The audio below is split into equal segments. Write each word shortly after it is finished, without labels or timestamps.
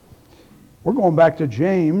We're going back to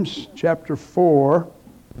James chapter 4,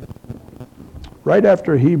 right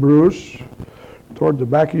after Hebrews, toward the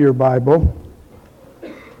back of your Bible.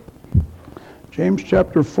 James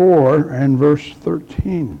chapter 4 and verse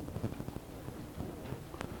 13.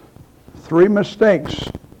 3 mistakes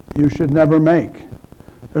you should never make.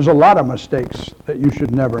 There's a lot of mistakes that you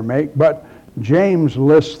should never make, but James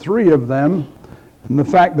lists 3 of them. And the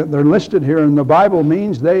fact that they're listed here in the Bible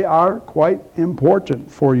means they are quite important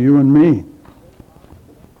for you and me.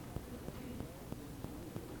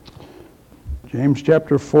 James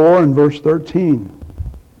chapter 4 and verse 13.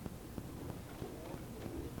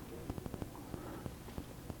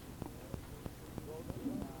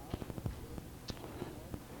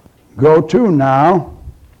 Go to now,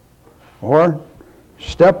 or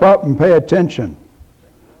step up and pay attention.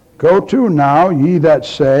 Go to now, ye that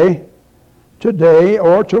say, today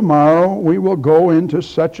or tomorrow we will go into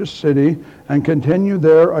such a city and continue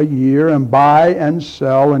there a year and buy and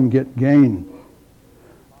sell and get gain.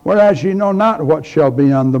 Whereas ye know not what shall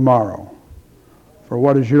be on the morrow. For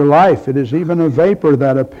what is your life? It is even a vapor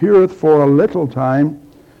that appeareth for a little time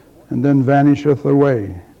and then vanisheth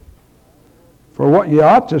away. For what ye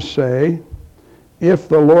ought to say, if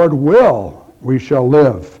the Lord will, we shall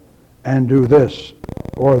live and do this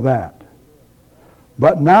or that.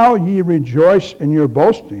 But now ye rejoice in your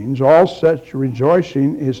boastings, all such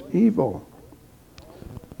rejoicing is evil.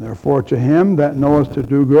 Therefore to him that knoweth to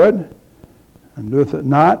do good, and doeth it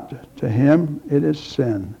not, to him it is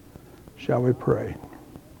sin. Shall we pray?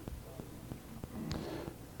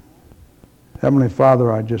 Heavenly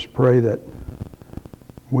Father, I just pray that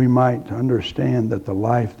we might understand that the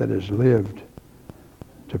life that is lived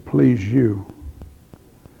to please you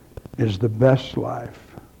is the best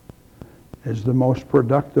life, is the most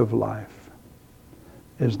productive life,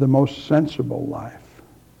 is the most sensible life.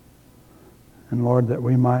 And Lord, that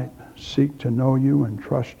we might seek to know you and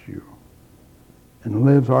trust you and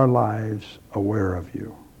live our lives aware of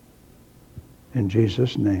you. In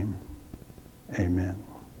Jesus' name, amen.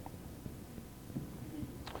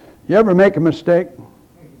 You ever make a mistake?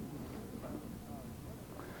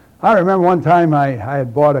 I remember one time I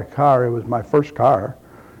had bought a car. It was my first car,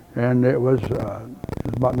 and it was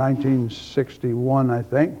about 1961, I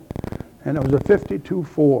think, and it was a 52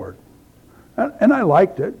 Ford. And I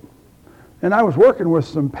liked it. And I was working with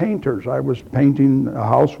some painters. I was painting a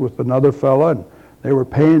house with another fella, and they were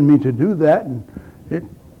paying me to do that, and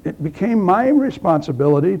it became my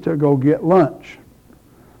responsibility to go get lunch.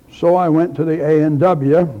 So I went to the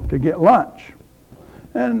A&W to get lunch.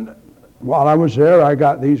 And while I was there, I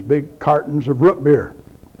got these big cartons of root beer.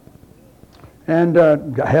 And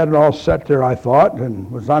I had it all set there, I thought,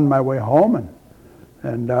 and was on my way home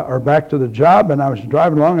or back to the job, and I was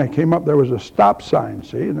driving along. I came up, there was a stop sign,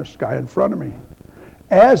 see, and this guy in front of me.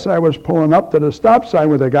 As I was pulling up to the stop sign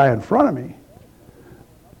with the guy in front of me,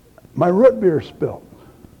 my root beer spilled.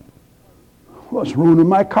 Well, it's ruining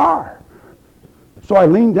my car. So I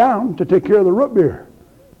leaned down to take care of the root beer.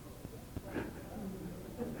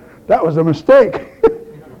 That was a mistake.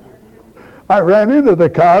 I ran into the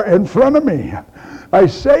car in front of me. I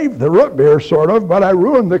saved the root beer, sort of, but I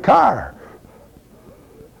ruined the car.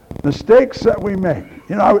 Mistakes that we make.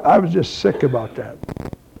 You know, I was just sick about that.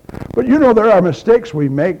 But you know, there are mistakes we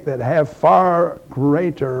make that have far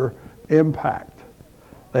greater impact.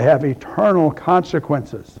 They have eternal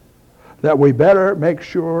consequences that we better make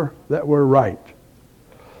sure that we're right.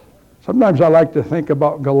 Sometimes I like to think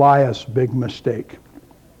about Goliath's big mistake.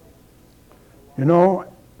 You know,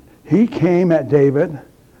 he came at David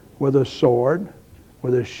with a sword,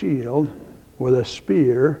 with a shield, with a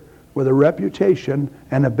spear, with a reputation,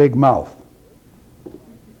 and a big mouth.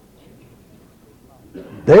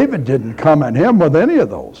 David didn't come at him with any of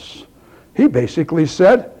those. He basically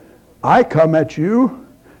said, I come at you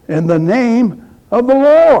in the name of the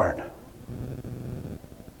Lord.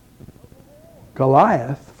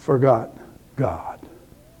 Goliath forgot God.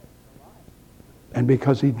 And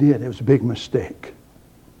because he did, it was a big mistake.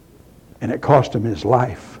 And it cost him his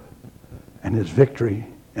life and his victory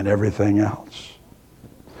and everything else.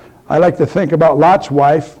 I like to think about Lot's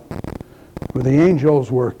wife, where the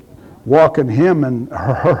angels were walking him and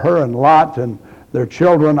her and Lot and their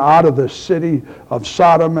children out of the city of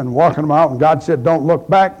Sodom and walking them out, and God said, don't look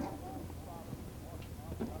back.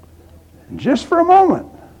 And just for a moment,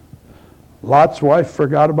 Lot's wife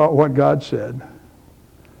forgot about what God said,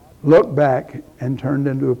 looked back, and turned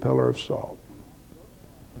into a pillar of salt.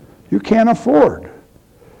 You can't afford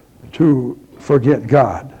to forget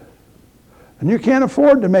God. And you can't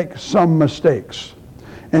afford to make some mistakes.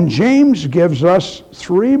 And James gives us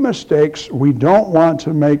 3 mistakes we don't want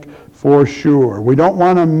to make for sure. We don't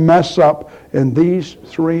want to mess up in these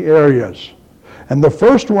three areas. And the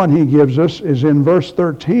first one he gives us is in verse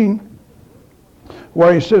 13,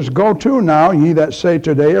 where he says, "Go to now, ye that say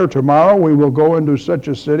today or tomorrow we will go into such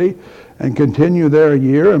a city and continue there a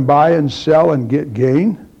year and buy and sell and get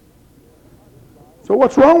gain." So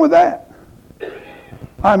what's wrong with that?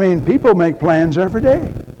 I mean, people make plans every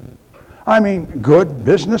day. I mean, good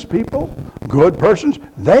business people, good persons,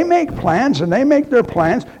 they make plans and they make their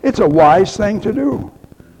plans. It's a wise thing to do.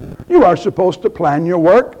 You are supposed to plan your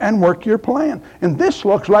work and work your plan. And this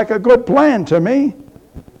looks like a good plan to me.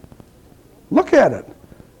 Look at it.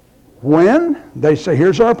 When they say,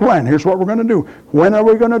 here's our plan, here's what we're going to do. When are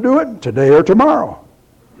we going to do it? Today or tomorrow.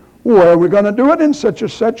 Where are we going to do it? In such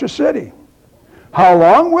a city. How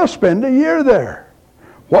long? We'll spend a year there.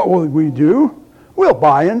 What will we do? We'll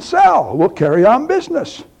buy and sell. We'll carry on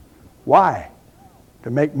business. Why? To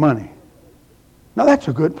make money. Now that's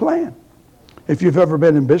a good plan. If you've ever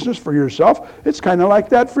been in business for yourself, it's kind of like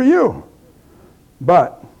that for you.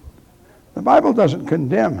 But the Bible doesn't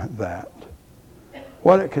condemn that.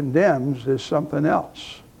 What it condemns is something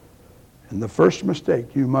else. And the first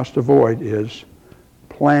mistake you must avoid is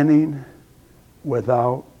planning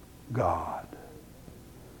without God.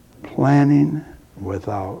 Planning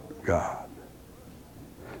without God.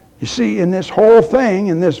 You see, in this whole thing,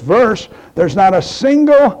 in this verse, there's not a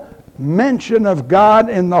single mention of God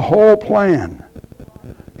in the whole plan.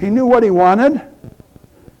 He knew what he wanted.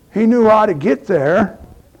 He knew how to get there.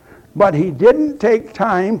 But he didn't take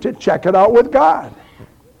time to check it out with God,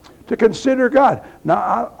 to consider God.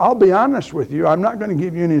 Now, I'll be honest with you. I'm not going to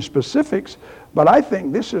give you any specifics, but I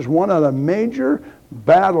think this is one of the major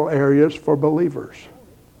battle areas for believers.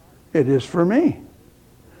 It is for me.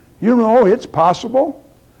 You know, it's possible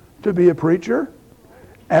to be a preacher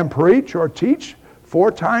and preach or teach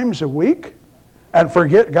 4 times a week and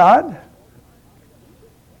forget God.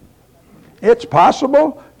 It's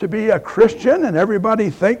possible to be a Christian and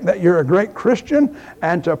everybody think that you're a great Christian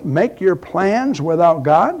and to make your plans without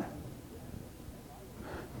God.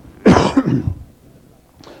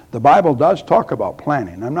 The Bible does talk about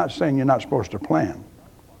planning. I'm not saying you're not supposed to plan.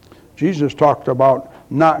 Jesus talked about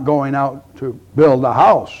not going out to build a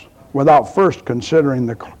house without first considering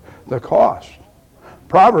the cost.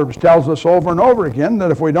 Proverbs tells us over and over again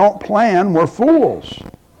that if we don't plan, we're fools.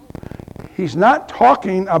 He's not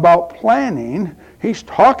talking about planning. He's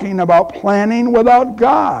talking about planning without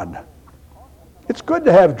God. It's good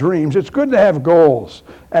to have dreams. It's good to have goals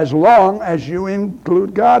as long as you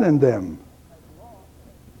include God in them.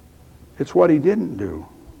 It's what he didn't do.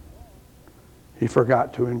 He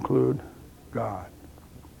forgot to include God.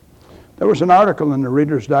 There was an article in the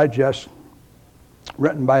Reader's Digest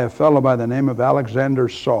written by a fellow by the name of Alexander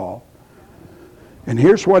Saul. And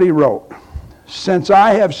here's what he wrote. "Since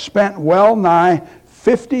I have spent well nigh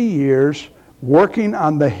 50 years working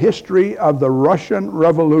on the history of the Russian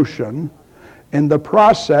Revolution, in the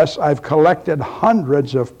process I've collected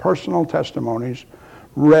hundreds of personal testimonies,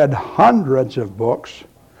 read hundreds of books,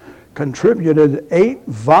 contributed 8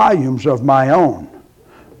 volumes of my own.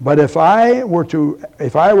 But if I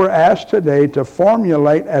were asked today to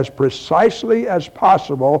formulate as precisely as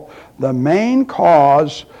possible the main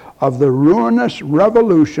cause of the ruinous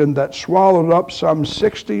revolution that swallowed up some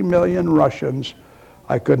 60 million Russians,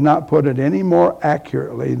 I could not put it any more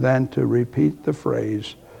accurately than to repeat the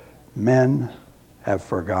phrase, men have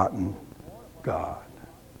forgotten God."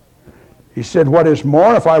 He said, "What is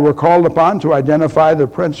more, if I were called upon to identify the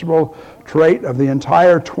principal trait of the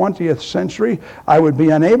entire 20th century, I would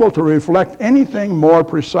be unable to reflect anything more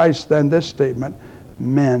precise than this statement,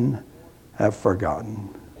 men have forgotten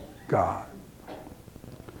God."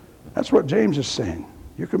 That's what James is saying.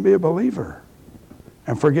 You can be a believer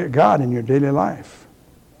and forget God in your daily life.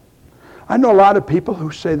 I know a lot of people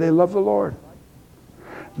who say they love the Lord.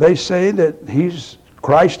 They say that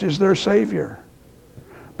Christ is their Savior.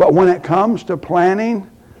 But when it comes to planning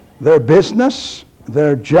their business,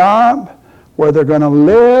 their job, where they're going to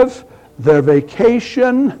live, their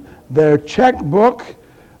vacation, their checkbook,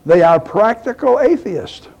 they are practical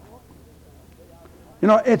atheists. You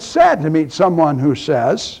know, it's sad to meet someone who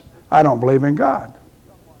says, "I don't believe in God.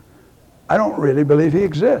 I don't really believe he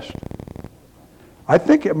exists." I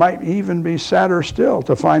think it might even be sadder still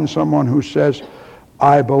to find someone who says,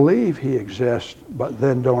 "I believe he exists," but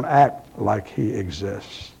then don't act like he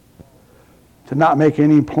exists. To not make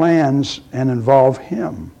any plans and involve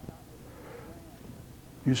him.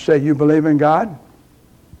 You say you believe in God?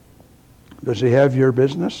 Does he have your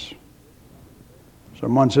business?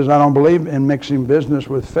 Someone says, "I don't believe in mixing business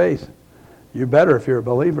with faith." You better if you're a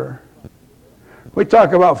believer. We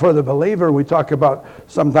talk about for the believer, we talk about,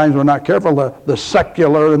 sometimes we're not careful, the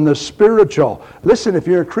secular and the spiritual. Listen, if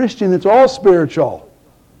you're a Christian, it's all spiritual.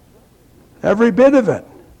 Every bit of it.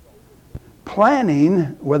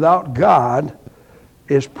 Planning without God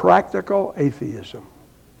is practical atheism.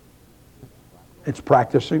 It's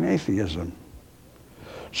practicing atheism.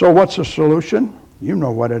 So what's the solution? You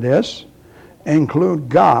know what it is. Include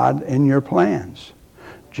God in your plans.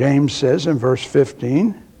 James says in verse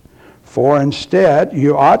 15, for instead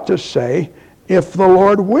you ought to say, if the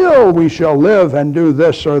Lord will, we shall live and do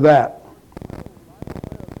this or that.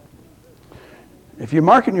 If you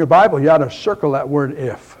mark in your Bible, you ought to circle that word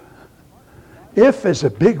if. If is a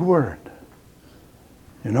big word.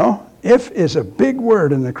 You know? If is a big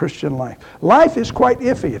word in the Christian life. Life is quite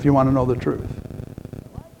iffy if you want to know the truth.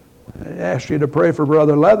 I asked you to pray for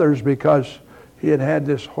Brother Leathers because he had had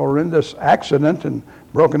this horrendous accident and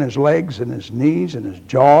broken his legs and his knees and his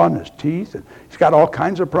jaw and his teeth. And he's got all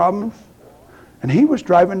kinds of problems. And he was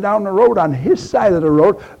driving down the road on his side of the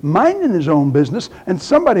road, minding his own business, and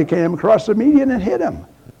somebody came across the median and hit him.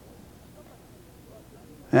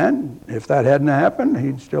 And if that hadn't happened,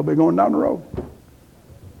 he'd still be going down the road.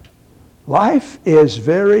 Life is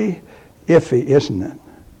very iffy, isn't it?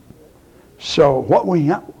 So what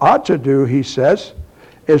we ought to do, he says,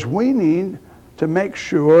 is we need to make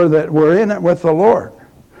sure that we're in it with the Lord.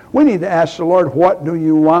 We need to ask the Lord, what do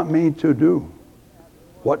you want me to do?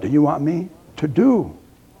 What do you want me to do?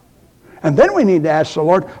 And then we need to ask the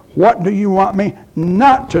Lord, what do you want me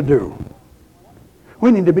not to do? We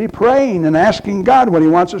need to be praying and asking God what he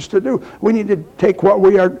wants us to do. We need to take what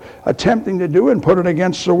we are attempting to do and put it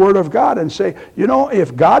against the Word of God and say, you know,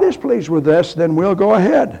 if God is pleased with this, then we'll go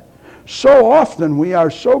ahead. So often we are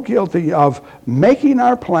so guilty of making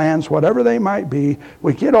our plans, whatever they might be,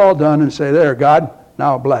 we get all done and say, there, God,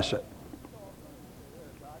 now bless it.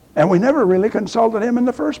 And we never really consulted him in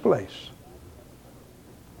the first place.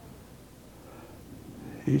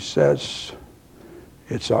 He says,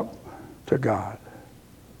 it's up to God.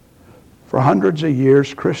 For hundreds of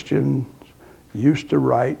years, Christians used to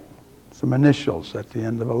write some initials at the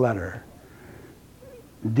end of a letter.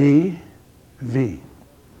 D.V.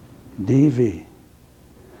 D.V.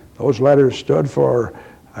 Those letters stood for,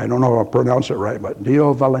 I don't know if I'll pronounce it right, but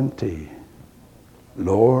Deo Volenti.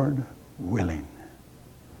 Lord willing.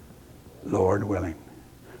 Lord willing.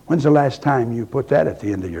 When's the last time you put that at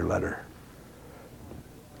the end of your letter?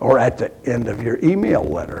 Or at the end of your email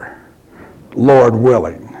letter? Lord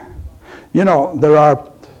willing. You know, there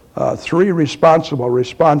are three responsible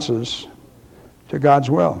responses to God's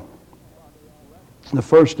will. The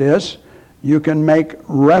first is, you can make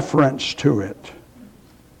reference to it.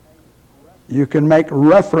 You can make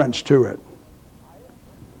reference to it.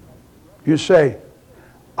 You say,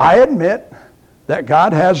 I admit that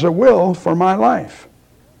God has a will for my life.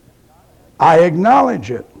 I acknowledge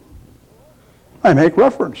it. I make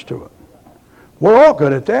reference to it. We're all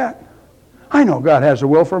good at that. I know God has a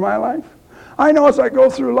will for my life. I know as I go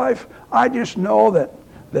through life, I just know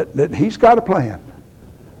that he's got a plan.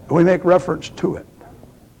 We make reference to it.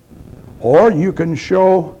 Or you can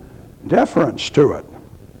show deference to it.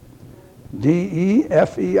 D-E-F-E-R-E-N-C-E,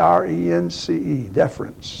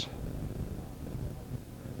 deference.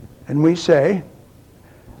 And we say,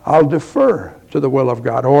 I'll defer to the will of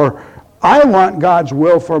God. Or, I want God's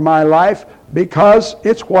will for my life because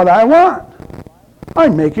it's what I want.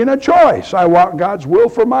 I'm making a choice. I want God's will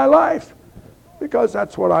for my life because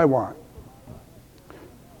that's what I want.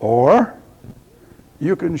 Or,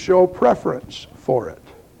 you can show preference for it.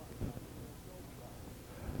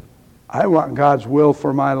 I want God's will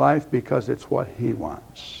for my life because it's what he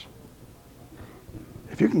wants.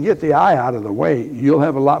 If you can get the I out of the way, you'll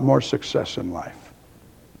have a lot more success in life.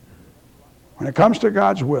 When it comes to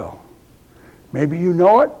God's will, maybe you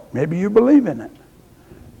know it, maybe you believe in it.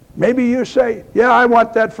 Maybe you say, yeah, I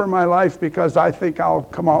want that for my life because I think I'll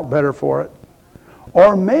come out better for it.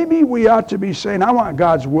 Or maybe we ought to be saying, I want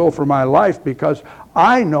God's will for my life because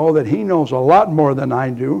I know that he knows a lot more than I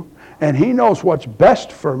do, and he knows what's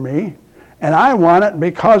best for me, and I want it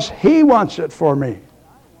because he wants it for me.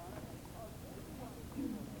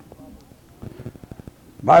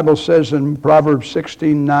 The Bible says in Proverbs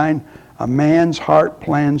 16:9, a man's heart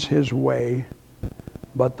plans his way,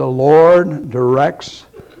 but the Lord directs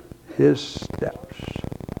his steps.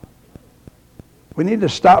 We need to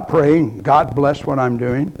stop praying, God bless what I'm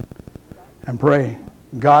doing, and pray,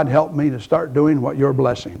 God help me to start doing what you're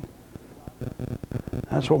blessing.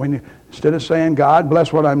 That's what we need. Instead of saying, God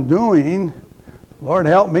bless what I'm doing, Lord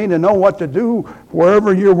help me to know what to do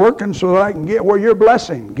wherever you're working so that I can get where you're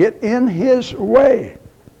blessing. Get in his way.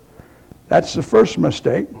 That's the first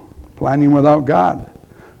mistake. planning without God.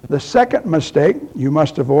 The second mistake you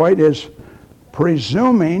must avoid is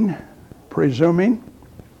presuming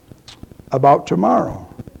about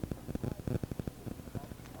tomorrow.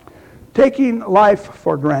 Taking life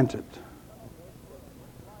for granted.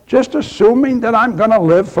 Just assuming that I'm going to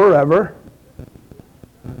live forever,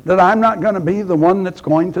 that I'm not going to be the one that's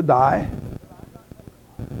going to die.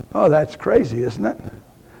 Oh, that's crazy, isn't it?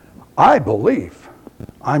 I believe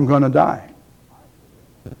I'm going to die.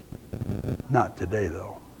 Not today,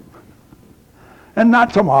 though. And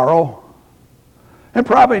not tomorrow. And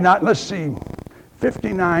probably not, let's see,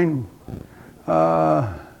 59.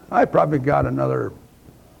 I probably got another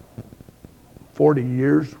 40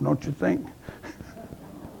 years, don't you think?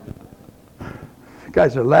 You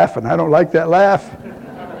guys are laughing. I don't like that laugh.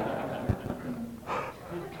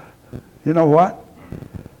 You know what?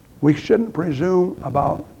 We shouldn't presume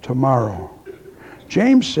about tomorrow.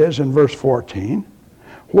 James says in verse 14,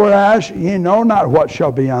 whereas ye know not what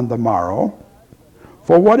shall be on the morrow,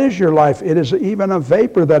 for what is your life? It is even a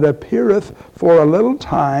vapor that appeareth for a little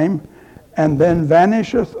time, and then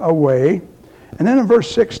vanisheth away. And then in verse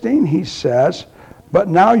 16 he says, but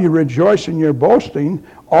now you rejoice in your boasting.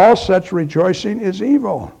 All such rejoicing is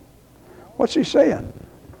evil. What's he saying?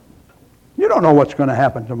 You don't know what's going to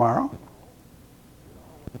happen tomorrow.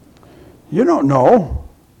 You don't know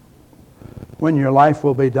when your life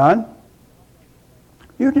will be done.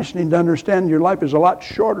 You just need to understand your life is a lot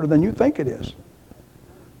shorter than you think it is.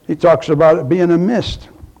 He talks about it being a mist.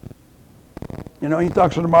 You know, he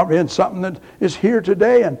talks about being something that is here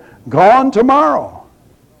today and gone tomorrow.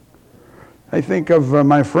 I think of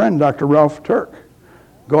my friend, Dr. Ralph Turk,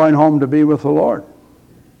 going home to be with the Lord.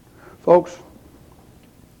 Folks,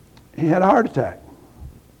 he had a heart attack.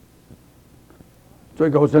 So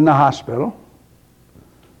he goes in the hospital.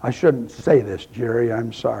 I shouldn't say this, Jerry,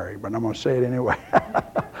 I'm sorry, but I'm going to say it anyway.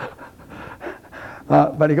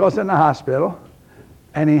 But he goes in the hospital,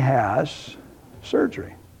 and he has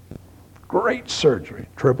surgery. Great surgery,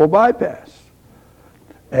 triple bypass.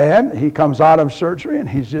 And he comes out of surgery, and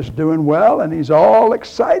he's just doing well, and he's all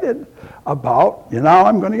excited about,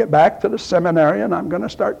 I'm going to get back to the seminary, and I'm going to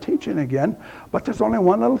start teaching again. But there's only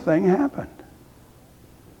one little thing happened.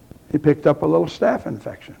 He picked up a little staph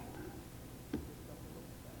infection.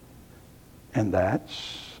 And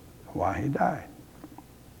that's why he died.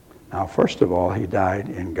 Now, first of all, he died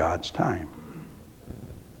in God's time.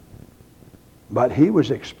 But he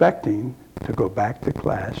was expecting to go back to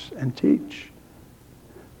class and teach.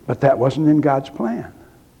 But that wasn't in God's plan,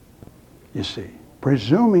 you see.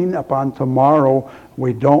 Presuming upon tomorrow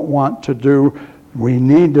we don't want to do. We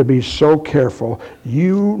need to be so careful.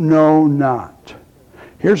 You know not.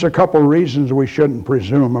 Here's a couple reasons we shouldn't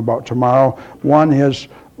presume about tomorrow. One is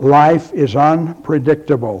life is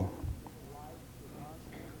unpredictable.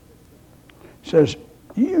 It says,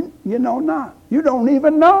 you know not. You don't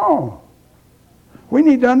even know. We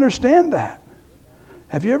need to understand that.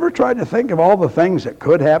 Have you ever tried to think of all the things that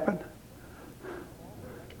could happen?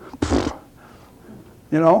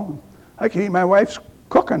 I can eat my wife's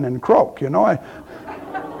cooking and croak, I'm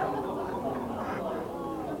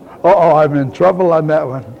in trouble on that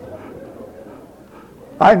one.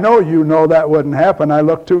 I know you know that wouldn't happen. I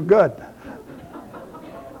look too good.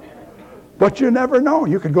 But you never know.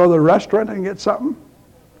 You could go to the restaurant and get something.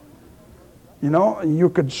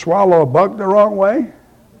 You could swallow a bug the wrong way.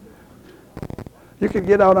 You could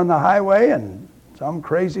get out on the highway and some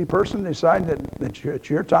crazy person decide that it's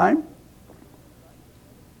your time.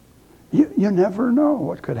 You never know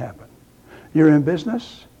what could happen. You're in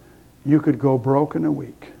business, you could go broke in a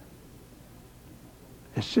week.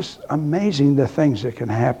 It's just amazing the things that can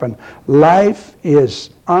happen. Life is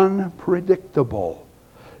unpredictable.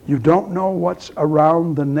 You don't know what's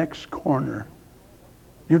around the next corner.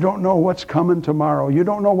 You don't know what's coming tomorrow. You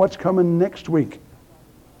don't know what's coming next week.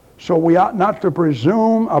 So we ought not to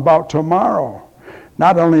presume about tomorrow.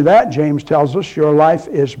 Not only that, James tells us your life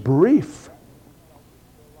is brief.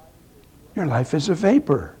 Your life is a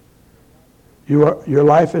vapor. Your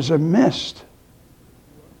life is a mist.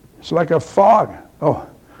 It's like a fog. Oh,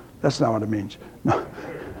 that's not what it means. No.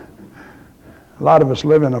 A lot of us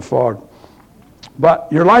live in a fog. But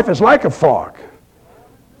your life is like a fog.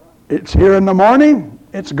 It's here in the morning,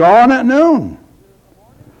 it's gone at noon.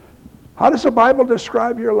 How does the Bible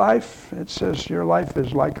describe your life? It says your life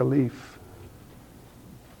is like a leaf,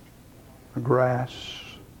 a grass,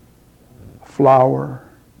 a flower,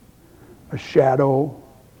 a shadow,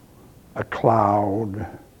 a cloud,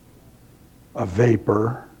 a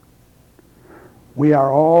vapor. We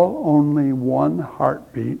are all only one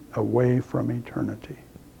heartbeat away from eternity.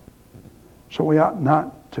 So we ought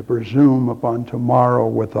not to presume upon tomorrow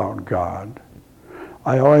without God.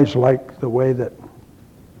 I always like the way that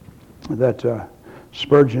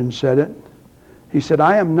Spurgeon said it. He said,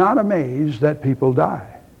 I am not amazed that people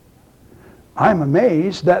die. I'm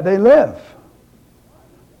amazed that they live.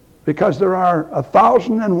 Because there are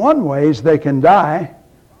 1,001 ways they can die,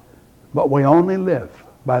 but we only live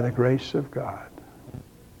by the grace of God.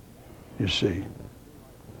 You see.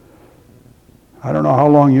 I don't know how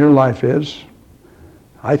long your life is.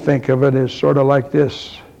 I think of it as sort of like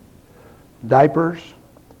this. Diapers,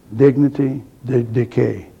 dignity,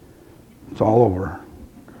 decay. It's all over.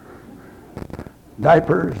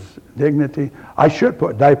 Diapers, dignity. I should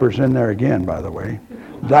put diapers in there again, by the way.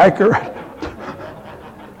 Diaper.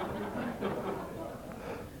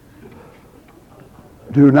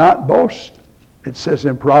 Do not boast, it says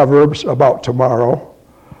in Proverbs, about tomorrow,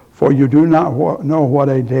 for you do not know what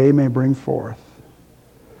a day may bring forth.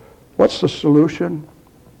 What's the solution?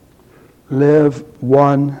 Live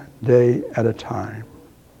one day at a time.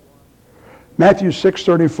 Matthew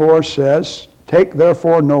 6:34 says, take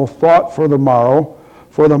therefore no thought for the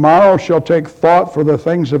morrow shall take thought for the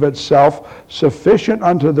things of itself. Sufficient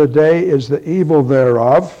unto the day is the evil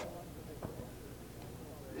thereof.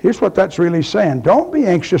 Here's what that's really saying. Don't be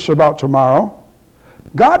anxious about tomorrow.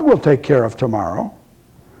 God will take care of tomorrow.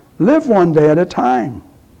 Live one day at a time.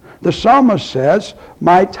 The psalmist says,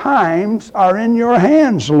 my times are in your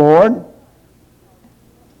hands, Lord.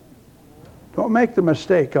 Don't make the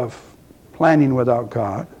mistake of planning without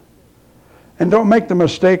God. And don't make the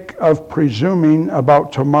mistake of presuming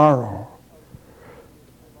about tomorrow.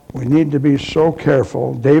 We need to be so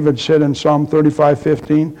careful. David said in Psalm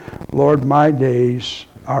 35:15, Lord, my days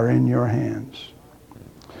are in your hands.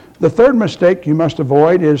 The third mistake you must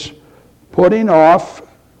avoid is putting off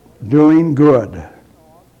doing good.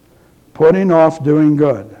 Putting off doing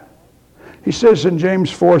good. He says in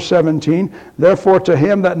James 4:17, therefore to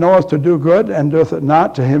him that knoweth to do good and doeth it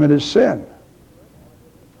not, to him it is sin.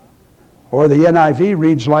 Or the NIV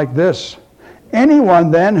reads like this,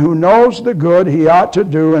 anyone then who knows the good he ought to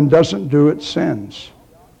do and doesn't do it sins.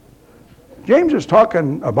 James is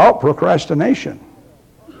talking about procrastination.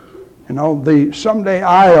 You know, the someday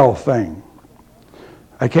I'll thing.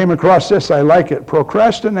 I came across this, I like it.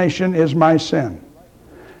 Procrastination is my sin.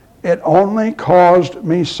 It only caused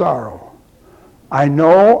me sorrow. I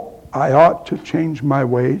know I ought to change my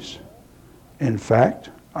ways. In fact,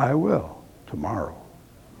 I will tomorrow.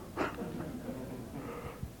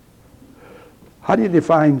 How do you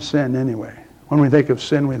define sin anyway? When we think of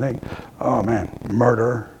sin, we think, oh man,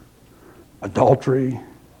 murder, adultery,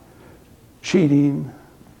 cheating,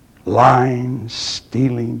 lying,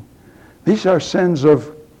 stealing. These are sins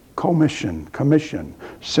of commission,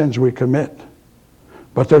 sins we commit.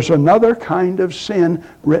 But there's another kind of sin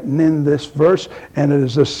written in this verse, and it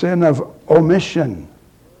is the sin of omission.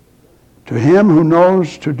 To him who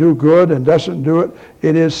knows to do good and doesn't do it,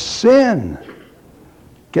 it is sin.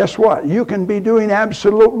 Guess what? You can be doing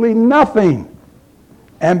absolutely nothing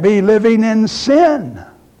and be living in sin.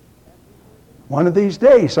 One of these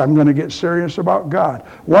days, I'm going to get serious about God.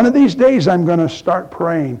 One of these days, I'm going to start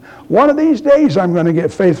praying. One of these days, I'm going to get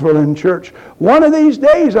faithful in church. One of these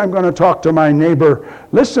days, I'm going to talk to my neighbor.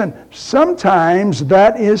 Listen, sometimes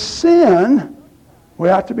that is sin. We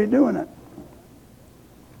ought to be doing it.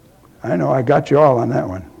 I know, I got you all on that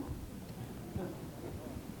one.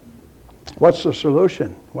 What's the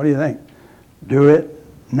solution? What do you think? Do it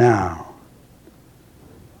now.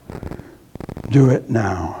 Do it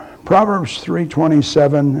now. Proverbs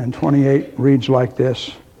 3:27 and 28 reads like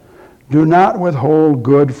this. Do not withhold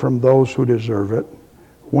good from those who deserve it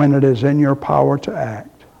when it is in your power to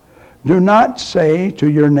act. Do not say to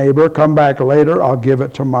your neighbor, come back later, I'll give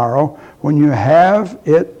it tomorrow, when you have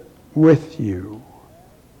it with you.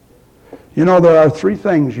 You know, there are three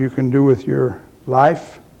things you can do with your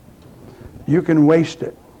life. You can waste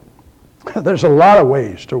it. There's a lot of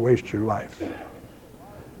ways to waste your life.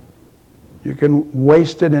 You can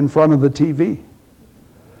waste it in front of the TV.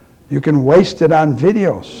 You can waste it on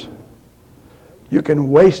videos. You can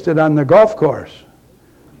waste it on the golf course.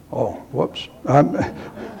 Oh, whoops.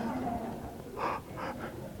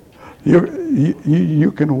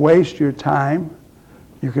 You can waste your time.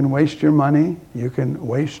 You can waste your money. You can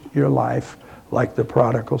waste your life like the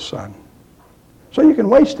prodigal son. So you can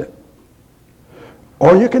waste it.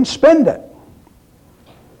 Or you can spend it.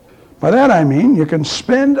 By that I mean you can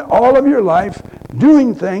spend all of your life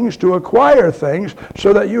doing things to acquire things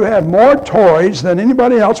so that you have more toys than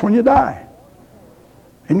anybody else when you die.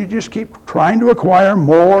 And you just keep trying to acquire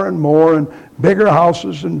more and more and bigger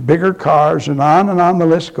houses and bigger cars and on the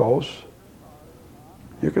list goes.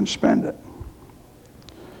 You can spend it.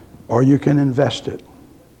 or you can invest it.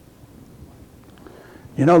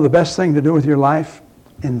 You know the best thing to do with your life?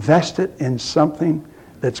 Invest it in something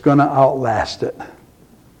that's going to outlast it.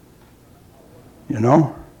 You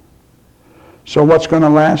know? So what's going to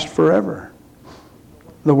last forever?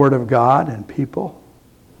 The Word of God and people.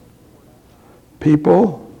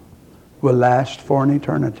 People will last for an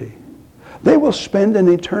eternity. They will spend an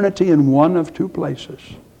eternity in one of two places.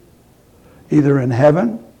 Either in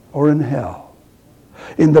heaven or in hell.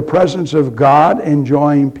 In the presence of God,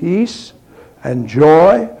 enjoying peace and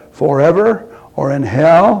joy forever, or in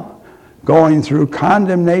hell, going through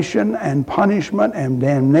condemnation and punishment and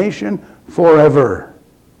damnation forever.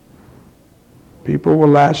 People will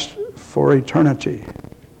last for eternity.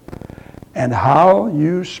 And how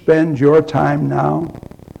you spend your time now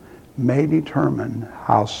may determine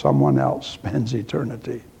how someone else spends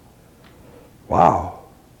eternity. Wow.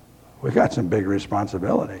 We got some big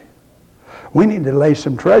responsibility. We need to lay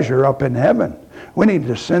some treasure up in heaven. We need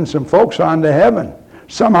to send some folks on to heaven.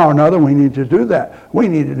 Somehow or another, we need to do that. We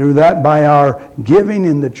need to do that by our giving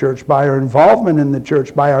in the church, by our involvement in the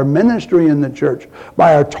church, by our ministry in the church,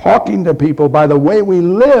 by our talking to people, by the way we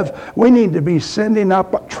live. We need to be sending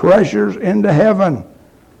up treasures into heaven.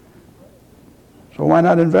 So why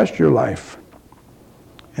not invest your life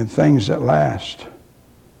in things that last?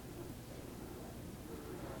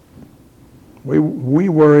 We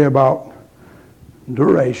worry about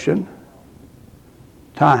duration,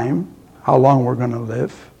 time, how long we're going to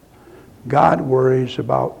live. God worries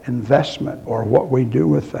about investment, or what we do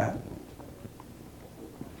with that.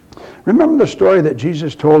 Remember the story that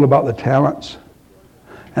Jesus told about the talents?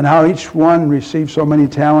 And how each one received so many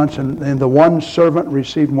talents, and the one servant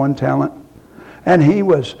received one talent. And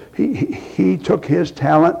he took his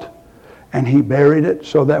talent and he buried it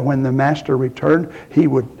so that when the master returned, he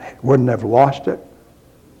wouldn't have lost it.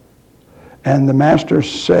 And the master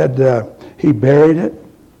said he buried it.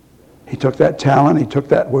 He took that talent, he took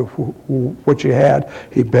that what you had,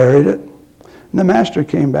 he buried it. And the master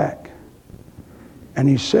came back and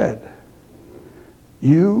he said,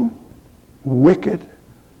 "You wicked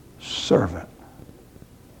servant.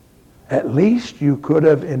 At least you could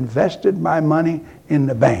have invested my money in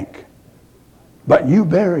the bank, but you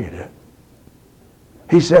buried it."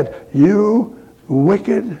 He said, "You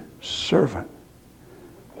wicked servant."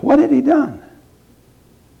 What had he done?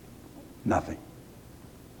 Nothing.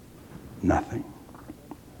 Nothing.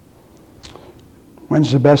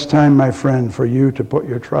 When's the best time, my friend, for you to put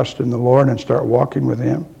your trust in the Lord and start walking with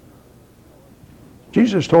Him?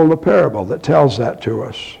 Jesus told a parable that tells that to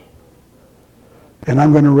us. And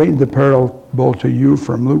I'm going to read the parable to you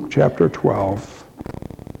from Luke chapter 12.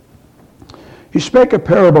 He spake a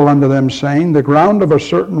parable unto them, saying, The ground of a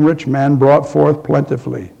certain rich man brought forth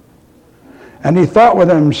plentifully. And he thought with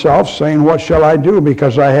himself, saying, What shall I do,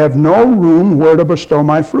 because I have no room where to bestow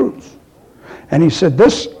my fruits? And he said,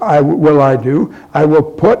 This will I do. I will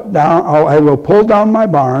pull down my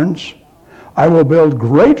barns. I will build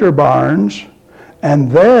greater barns, and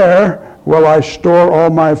there will I store all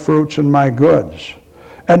my fruits and my goods.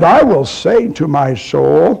 And I will say to my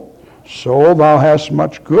soul, Soul, thou hast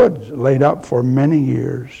much good laid up for many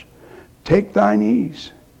years. Take thine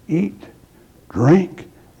ease, eat, drink,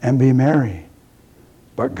 and be merry.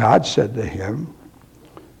 But God said to him,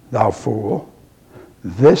 Thou fool,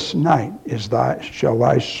 this night shall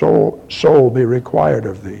thy soul be required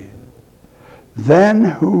of thee. Then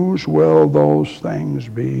whose will those things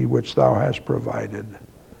be which thou hast provided?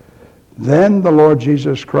 Then the Lord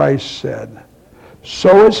Jesus Christ said,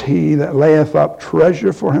 So is he that layeth up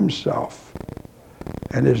treasure for himself,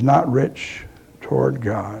 and is not rich toward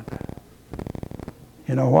God.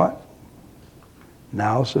 You know what?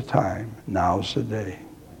 Now's the time. Now's the day.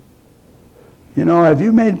 You know, have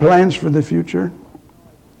you made plans for the future?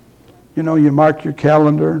 You know, you mark your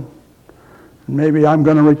calendar. Maybe I'm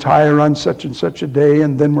going to retire on such and such a day,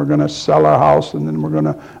 and then we're going to sell our house, and then we're going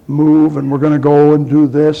to move, and we're going to go and do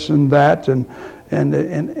this and that, and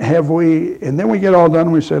then we get all done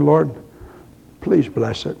and we say, Lord, please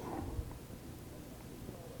bless it.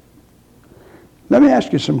 Let me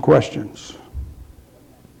ask you some questions.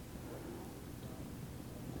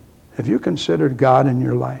 Have you considered God in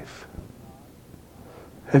your life?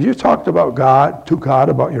 Have you talked to God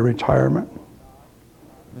about your retirement?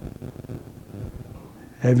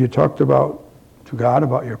 Have you talked to God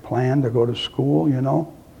about your plan to go to school, you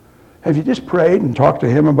know? Have you just prayed and talked to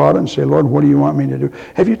Him about it and say, Lord, what do you want me to do?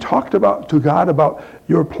 Have you talked to God about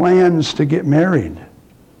your plans to get married?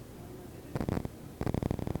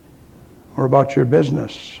 Or about your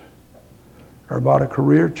business? Or about a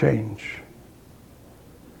career change?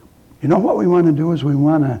 You know what we want to do is we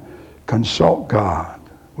want to consult God.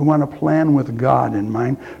 We want to plan with God in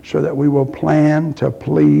mind so that we will plan to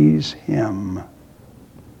please Him.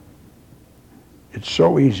 It's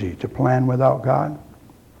so easy to plan without God.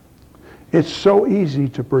 It's so easy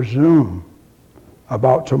to presume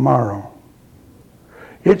about tomorrow.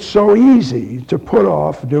 It's so easy to put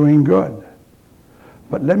off doing good.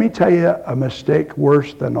 But let me tell you a mistake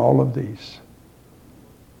worse than all of these.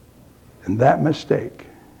 And that mistake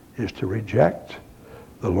is to reject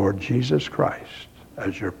the Lord Jesus Christ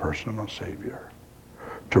as your personal Savior.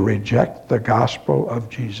 To reject the gospel of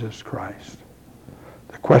Jesus Christ.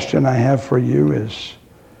 The question I have for you is,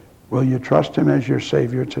 will you trust Him as your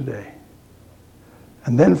Savior today?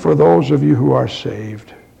 And then for those of you who are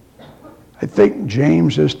saved, I think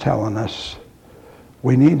James is telling us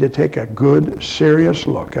we need to take a good, serious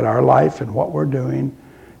look at our life and what we're doing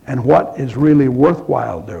and what is really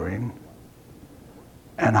worthwhile doing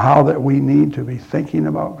and how that we need to be thinking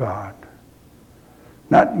about God.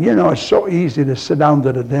 Not, it's so easy to sit down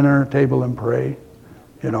to the dinner table and pray,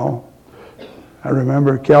 I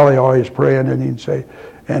remember Kelly always praying, and he'd say,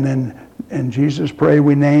 and in Jesus pray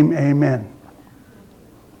we name amen.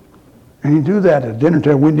 And he'd do that at dinner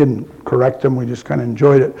table. We didn't correct him, we just kind of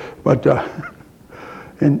enjoyed it. But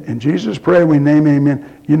in Jesus pray we name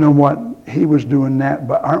amen. You know what? He was doing that,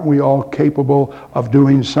 but aren't we all capable of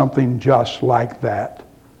doing something just like that?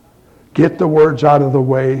 Get the words out of the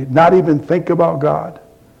way, not even think about God.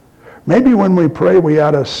 Maybe when we pray we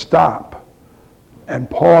ought to stop and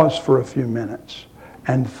pause for a few minutes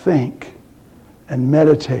and think and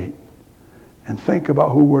meditate and think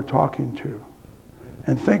about who we're talking to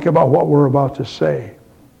and think about what we're about to say.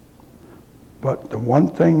 But the one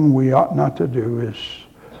thing we ought not to do is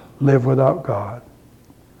live without God.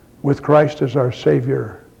 With Christ as our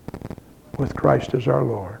Savior, with Christ as our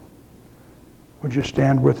Lord. Would you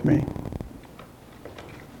stand with me?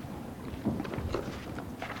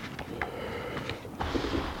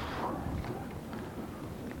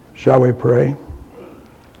 Shall we pray?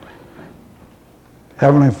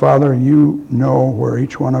 Heavenly Father, you know where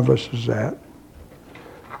each one of us is at.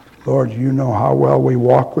 Lord, you know how well we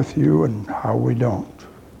walk with you and how we don't.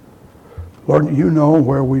 Lord, you know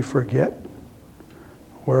where we forget,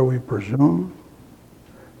 where we presume,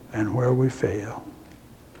 and where we fail.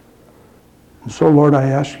 And so, Lord, I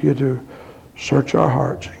ask you to search our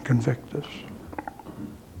hearts and convict us,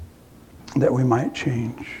 that we might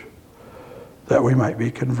change, that we might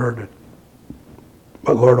be converted.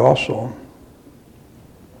 But Lord, also,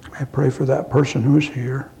 I pray for that person who is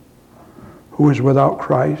here, who is without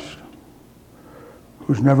Christ,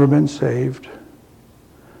 who's never been saved,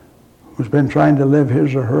 who's been trying to live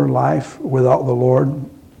his or her life without the Lord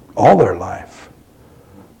all their life.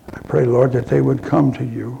 I pray, Lord, that they would come to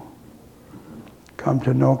you, come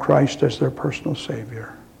to know Christ as their personal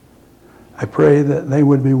Savior. I pray that they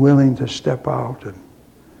would be willing to step out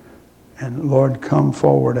and Lord, come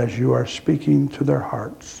forward as you are speaking to their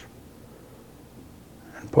hearts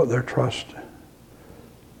and put their trust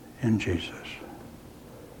in Jesus.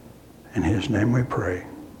 In His name we pray.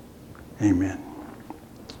 Amen.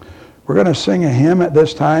 We're going to sing a hymn at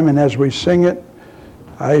this time, and as we sing it,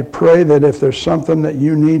 I pray that if there's something that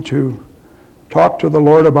you need to talk to the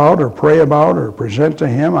Lord about or pray about or present to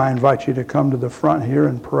Him, I invite you to come to the front here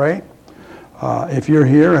and pray. If you're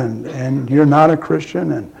here and you're not a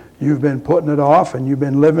Christian and you've been putting it off and you've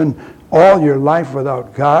been living all your life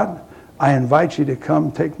without God, I invite you to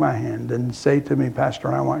come take my hand and say to me,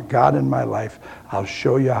 Pastor, I want God in my life. I'll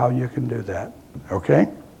show you how you can do that. Okay?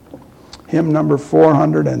 Hymn number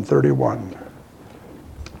 431.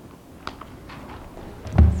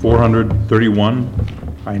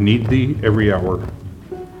 431, I Need Thee Every Hour.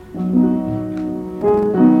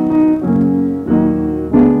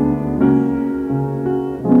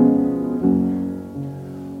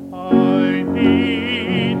 I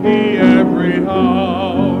need Thee every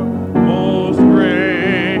hour, most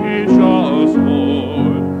gracious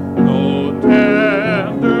Lord. No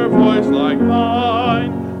tender voice like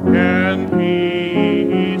Thine can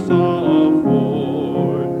peace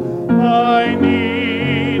afford. I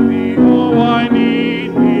need Thee, oh, I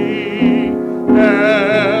need Thee,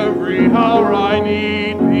 every hour I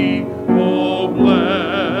need Thee. Oh,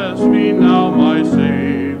 bless me now, my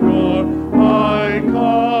Savior, I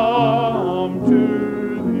come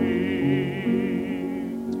to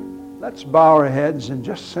Thee. Let's bow our heads and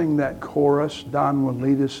just sing that chorus. Don will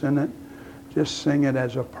lead us in it. Just sing it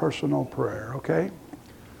as a personal prayer, okay?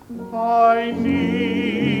 I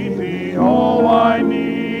need Thee, oh, I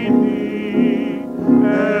need Thee,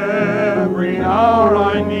 every hour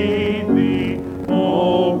I need Thee.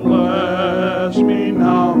 Oh, bless me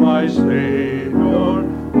now, my Savior,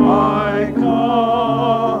 I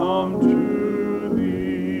come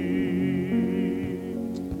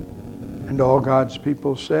And all God's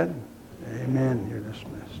people said, amen.